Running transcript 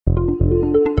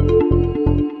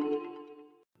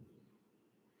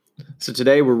So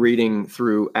today we're reading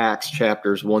through Acts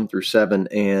chapters 1 through 7,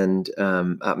 and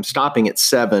I'm stopping at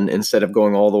 7 instead of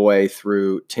going all the way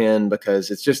through 10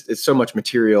 because it's so much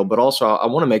material. But also I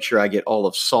want to make sure I get all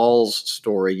of Saul's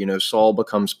story. You know, Saul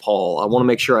becomes Paul. I want to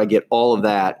make sure I get all of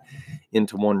that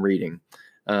into one reading.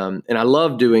 And I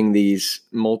love doing these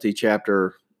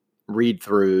multi-chapter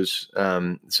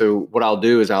read-throughs. So what I'll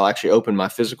do is I'll actually open my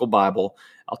physical Bible.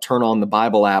 I'll turn on the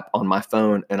Bible app on my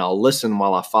phone, and I'll listen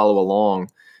while I follow along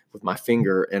with my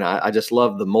finger. And I just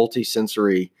love the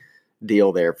multi-sensory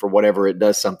deal there for whatever it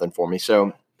does something for me.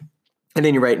 So, and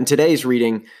then you're right. In today's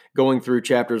reading, going through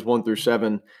chapters 1 through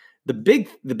 7, the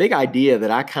big idea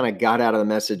that I kind of got out of the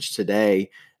message today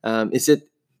is that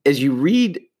as you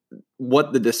read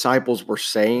what the disciples were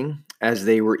saying as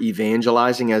they were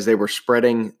evangelizing, as they were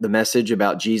spreading the message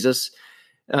about Jesus,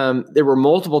 there were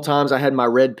multiple times I had my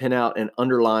red pen out and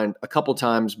underlined a couple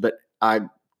times, but I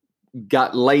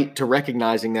got late to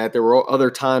recognizing that. There were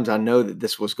other times I know that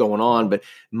this was going on, but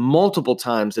multiple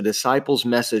times the disciples'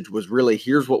 message was really,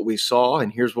 here's what we saw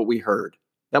and here's what we heard.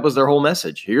 That was their whole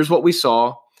message. Here's what we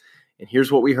saw and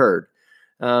here's what we heard.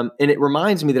 And it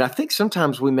reminds me that I think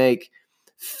sometimes we make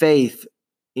faith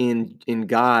in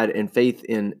God and faith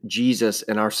in Jesus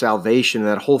and our salvation,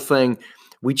 that whole thing,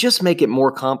 we just make it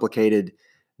more complicated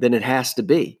than it has to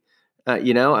be.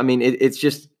 It's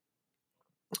just,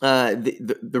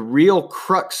 the real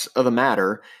crux of the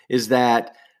matter is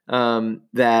that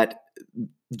that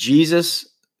Jesus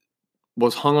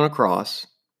was hung on a cross,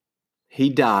 he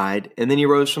died, and then he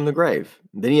rose from the grave.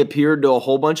 Then he appeared to a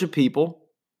whole bunch of people,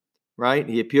 right?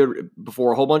 He appeared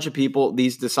before a whole bunch of people,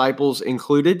 these disciples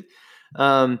included.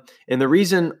 And the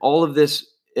reason all of this,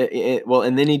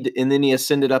 and then he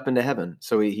ascended up into heaven.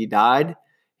 So he died,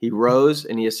 he rose,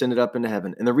 and he ascended up into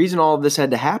heaven. And the reason all of this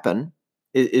had to happen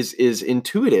is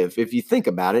intuitive if you think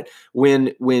about it.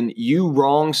 When you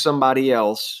wrong somebody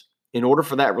else, in order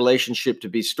for that relationship to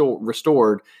be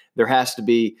restored, there has to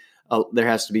be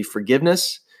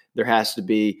forgiveness. There has to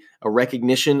be a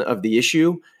recognition of the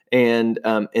issue, and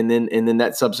then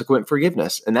that subsequent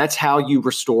forgiveness, and that's how you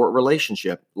restore a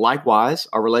relationship. Likewise,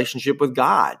 our relationship with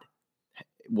God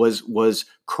was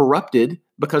corrupted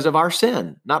because of our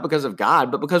sin, not because of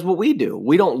God, but because of what we do.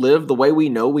 We don't live the way we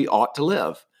know we ought to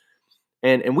live.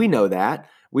 And we know that.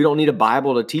 We don't need a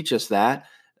Bible to teach us that.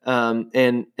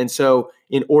 And so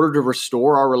in order to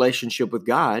restore our relationship with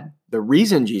God, the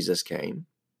reason Jesus came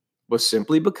was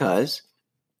simply because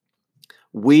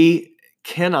we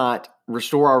cannot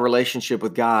restore our relationship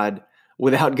with God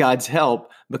without God's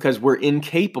help, because we're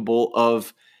incapable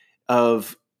of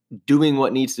doing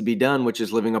what needs to be done, which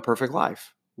is living a perfect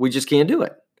life. We just can't do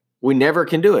it. We never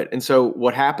can do it. And so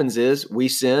what happens is we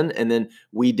sin, and then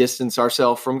we distance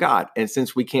ourselves from God. And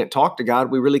since we can't talk to God,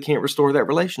 we really can't restore that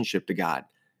relationship to God.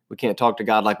 We can't talk to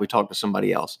God like we talk to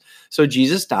somebody else. So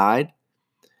Jesus died,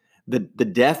 the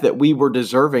death that we were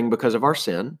deserving because of our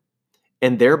sin,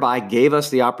 and thereby gave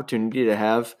us the opportunity to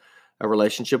have a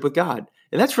relationship with God.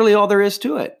 And that's really all there is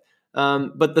to it.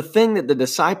 But the thing that the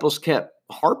disciples kept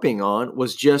harping on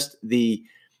was just the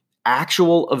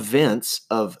actual events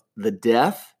of the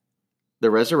death, the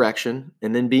resurrection,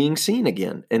 and then being seen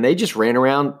again. And they just ran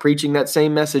around preaching that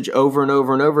same message over and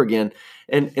over and over again.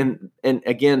 And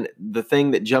again, the thing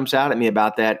that jumps out at me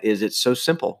about that is it's so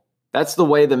simple. That's the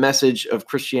way the message of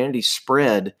Christianity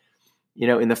spread,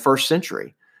 in the first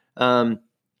century.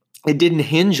 It didn't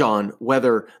hinge on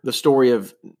whether the story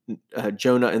of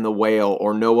Jonah and the whale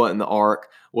or Noah and the ark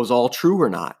was all true or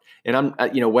not. And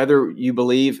whether you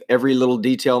believe every little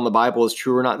detail in the Bible is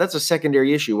true or not, that's a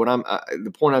secondary issue.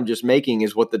 The point I'm just making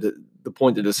is what the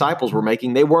point the disciples were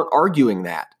making. They weren't arguing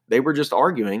that. They were just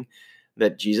arguing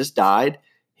that Jesus died,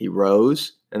 he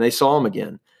rose, and they saw him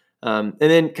again. And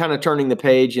then kind of turning the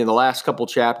page, the last couple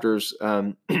chapters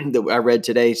that I read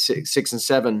today, 6 and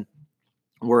 7,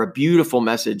 were a beautiful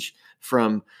message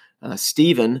from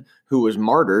Stephen, who was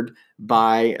martyred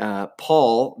by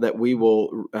Paul, that we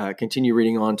will continue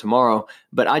reading on tomorrow.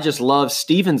 But I just love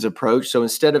Stephen's approach. So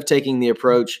instead of taking the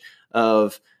approach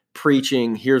of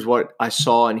preaching, here's what I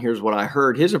saw and here's what I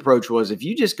heard, his approach was, if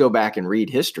you just go back and read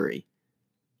history,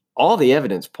 all the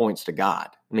evidence points to God.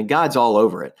 I mean, God's all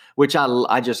over it, which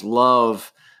I just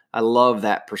love. I love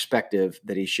that perspective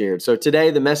that he shared. So today,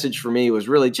 the message for me was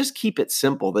really just keep it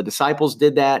simple. The disciples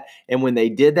did that. And when they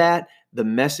did that, the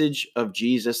message of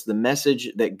Jesus, the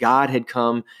message that God had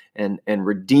come and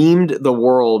redeemed the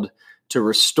world to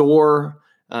restore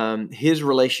his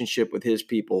relationship with his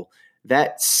people,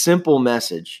 that simple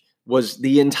message was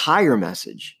the entire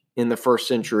message in the first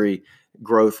century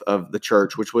growth of the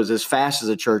church, which was as fast as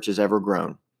the church has ever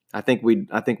grown. I think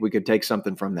we could take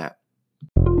something from that.